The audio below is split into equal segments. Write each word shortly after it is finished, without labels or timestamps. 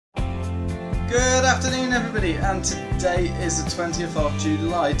afternoon everybody, and today is the 20th of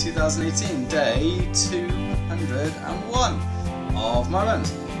July 2018, day 201 of my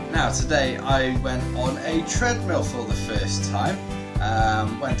runs. Now today I went on a treadmill for the first time.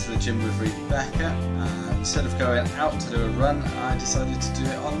 Went to the gym with Rebecca, and instead of going out to do a run I decided to do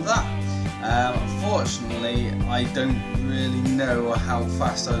it on that. Unfortunately I don't really know how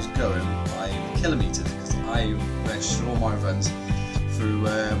fast I was going by kilometres, because I register all my runs through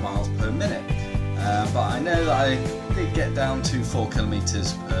miles per minute. But I know that I did get down to 4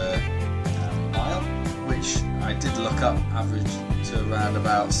 kilometres per mile, which I did look up, average to around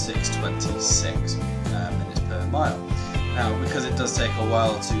about 6:26 minutes per mile. Now, because it does take a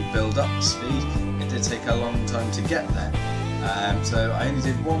while to build up the speed, it did take a long time to get there. So I only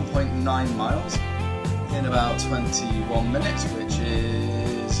did 1.9 miles in about 21 minutes, which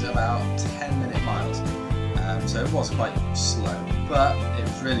is about 10-minute miles. So it was quite slow, but it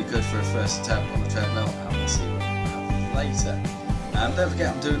was really good for a first attempt on the treadmill, and we'll see what happens later. Don't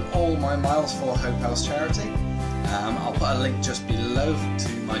forget, I'm doing all my miles for Hope House charity. I'll put a link just below to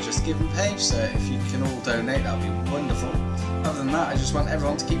my Just Giving page, so if you can all donate, that would be wonderful. Other than that, I just want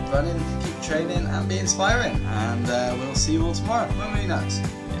everyone to keep running, keep training and be inspiring, and we'll see you all tomorrow. Won't we, nuts?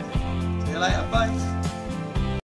 Yeah. See you later, bye.